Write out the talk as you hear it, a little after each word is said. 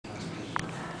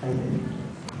Thank you.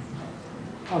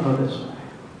 I'll go this way.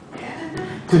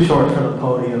 Too short for the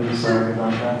podium, sorry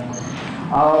about that.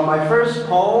 My first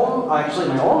poem, actually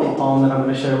my only poem that I'm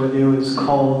going to share with you is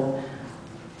called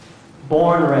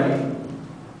Born Ready.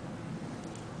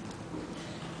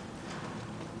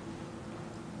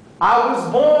 I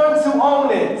was born to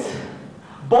own it,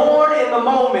 born in the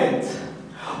moment,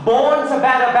 born to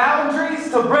batter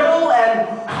boundaries, to brittle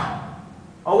and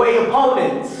away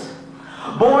opponents,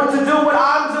 born to do what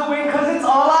I'm doing because it's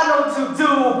all I know to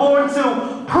do, born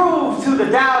to prove to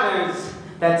the doubters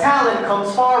that talent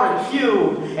comes far and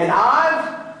few, and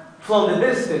I've flown the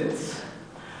distance.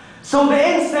 So the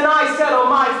instant I settle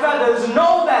my feathers,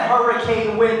 know that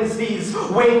hurricane winds these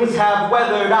wings have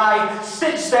weathered. I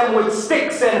stitch them with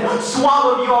sticks and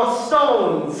swallowed your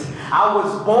stones. I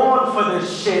was born for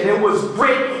this shit. It was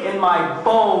grit in my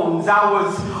bones. I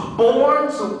was born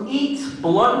to eat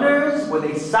blunders with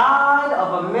a side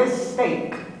of a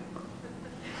mistake.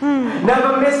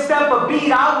 Never misstep a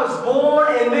beat. I was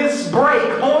born in this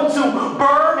break, born to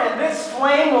burn, and this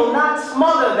flame will not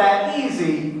smother that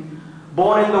easy.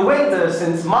 Born in the winter,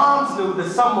 since moms knew the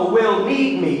summer will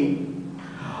need me.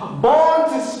 Born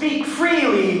to speak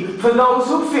freely for those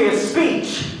who fear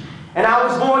speech. And I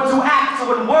was born to act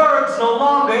when words no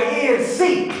longer ears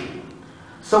seek.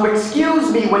 So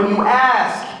excuse me when you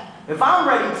ask if I'm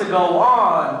ready to go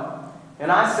on.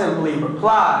 And I simply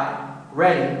reply,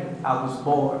 ready, I was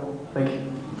born. Thank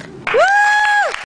you.